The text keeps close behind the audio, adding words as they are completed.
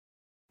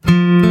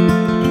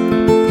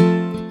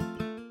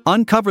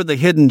Uncover the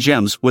hidden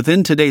gems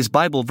within today's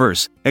Bible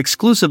verse,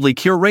 exclusively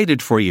curated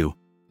for you.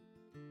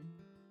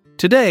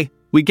 Today,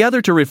 we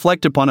gather to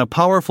reflect upon a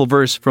powerful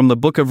verse from the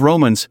book of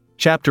Romans,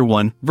 chapter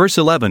 1, verse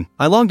 11.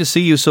 I long to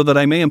see you so that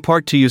I may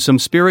impart to you some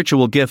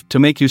spiritual gift to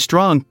make you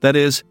strong, that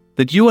is,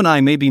 that you and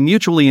I may be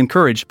mutually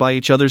encouraged by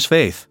each other's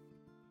faith.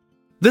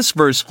 This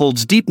verse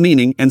holds deep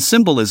meaning and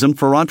symbolism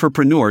for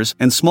entrepreneurs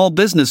and small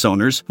business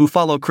owners who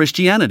follow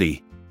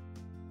Christianity.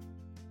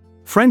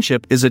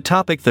 Friendship is a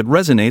topic that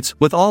resonates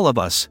with all of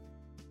us.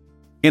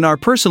 In our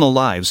personal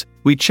lives,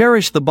 we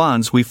cherish the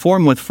bonds we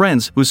form with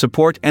friends who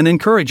support and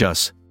encourage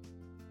us.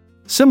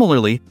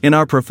 Similarly, in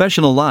our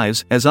professional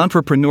lives as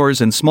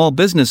entrepreneurs and small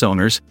business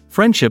owners,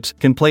 friendships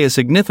can play a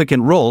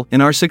significant role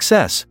in our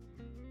success.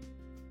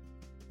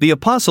 The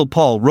Apostle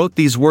Paul wrote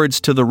these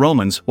words to the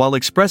Romans while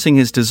expressing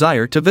his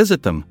desire to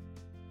visit them.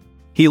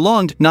 He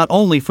longed not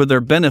only for their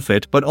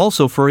benefit but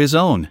also for his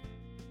own.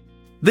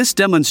 This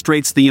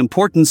demonstrates the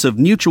importance of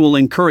mutual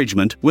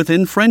encouragement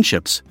within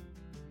friendships.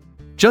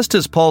 Just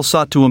as Paul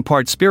sought to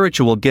impart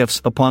spiritual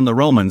gifts upon the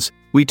Romans,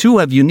 we too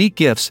have unique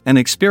gifts and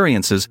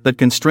experiences that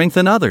can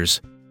strengthen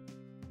others.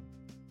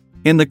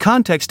 In the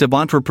context of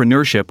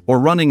entrepreneurship or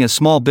running a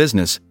small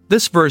business,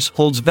 this verse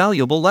holds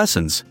valuable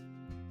lessons.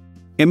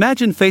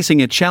 Imagine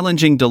facing a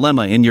challenging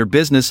dilemma in your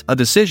business, a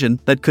decision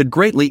that could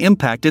greatly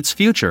impact its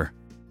future.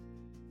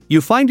 You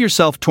find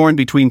yourself torn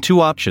between two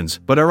options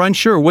but are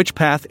unsure which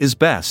path is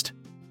best.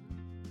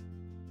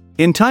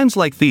 In times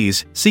like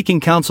these,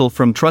 seeking counsel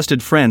from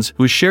trusted friends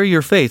who share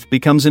your faith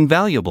becomes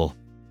invaluable.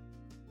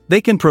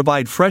 They can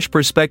provide fresh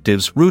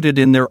perspectives rooted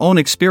in their own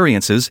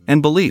experiences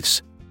and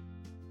beliefs.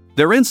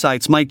 Their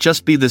insights might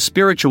just be the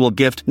spiritual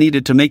gift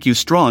needed to make you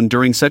strong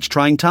during such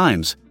trying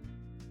times.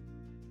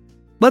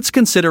 Let's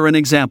consider an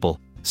example.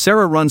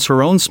 Sarah runs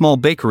her own small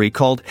bakery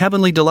called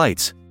Heavenly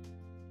Delights.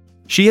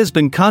 She has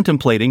been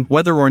contemplating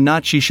whether or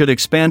not she should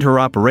expand her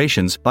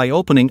operations by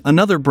opening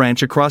another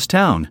branch across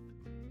town.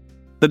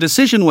 The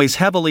decision weighs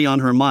heavily on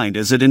her mind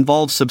as it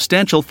involves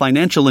substantial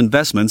financial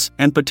investments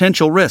and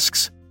potential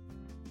risks.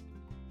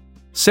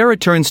 Sarah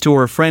turns to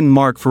her friend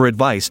Mark for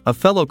advice, a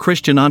fellow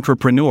Christian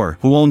entrepreneur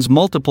who owns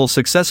multiple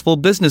successful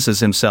businesses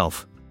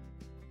himself.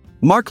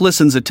 Mark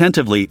listens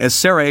attentively as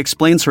Sarah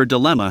explains her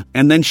dilemma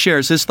and then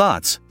shares his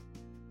thoughts.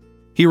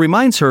 He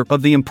reminds her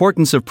of the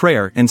importance of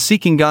prayer and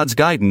seeking God's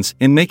guidance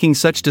in making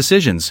such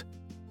decisions.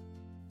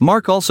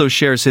 Mark also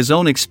shares his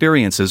own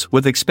experiences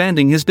with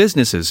expanding his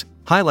businesses,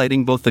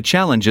 highlighting both the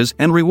challenges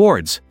and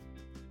rewards.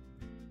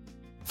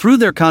 Through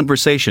their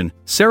conversation,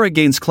 Sarah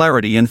gains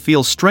clarity and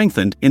feels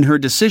strengthened in her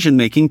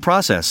decision-making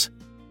process.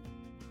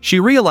 She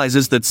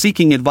realizes that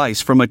seeking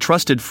advice from a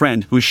trusted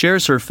friend who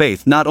shares her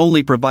faith not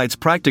only provides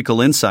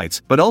practical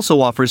insights but also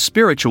offers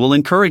spiritual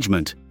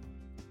encouragement.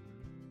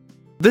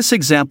 This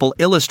example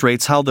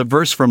illustrates how the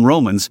verse from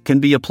Romans can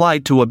be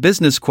applied to a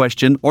business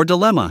question or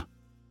dilemma.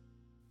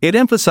 It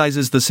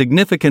emphasizes the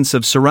significance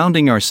of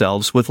surrounding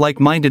ourselves with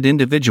like-minded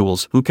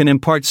individuals who can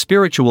impart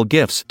spiritual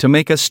gifts to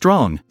make us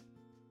strong.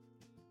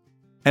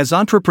 As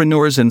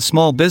entrepreneurs and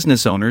small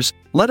business owners,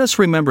 let us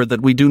remember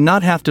that we do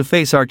not have to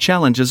face our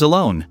challenges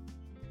alone.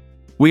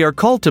 We are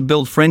called to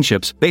build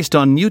friendships based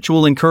on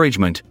mutual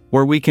encouragement,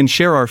 where we can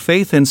share our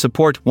faith and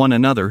support one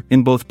another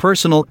in both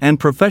personal and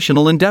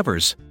professional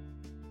endeavors.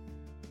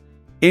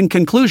 In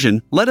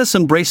conclusion, let us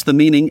embrace the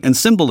meaning and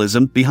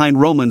symbolism behind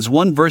Romans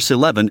 1 verse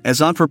 11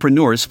 as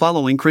entrepreneurs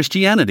following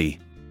Christianity.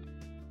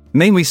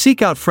 May we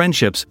seek out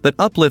friendships that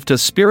uplift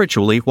us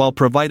spiritually while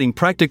providing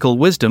practical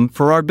wisdom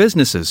for our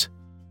businesses.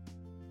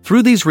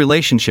 Through these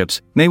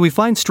relationships, may we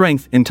find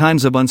strength in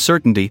times of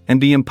uncertainty and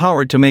be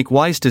empowered to make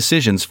wise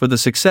decisions for the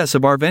success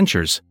of our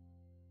ventures.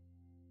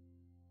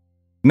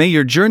 May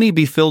your journey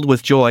be filled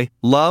with joy,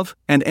 love,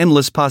 and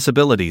endless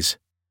possibilities.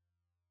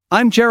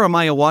 I'm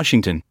Jeremiah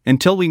Washington.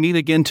 Until we meet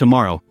again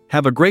tomorrow,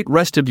 have a great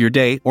rest of your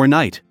day or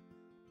night.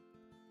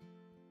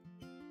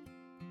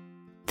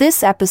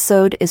 This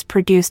episode is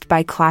produced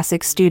by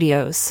Classic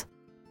Studios.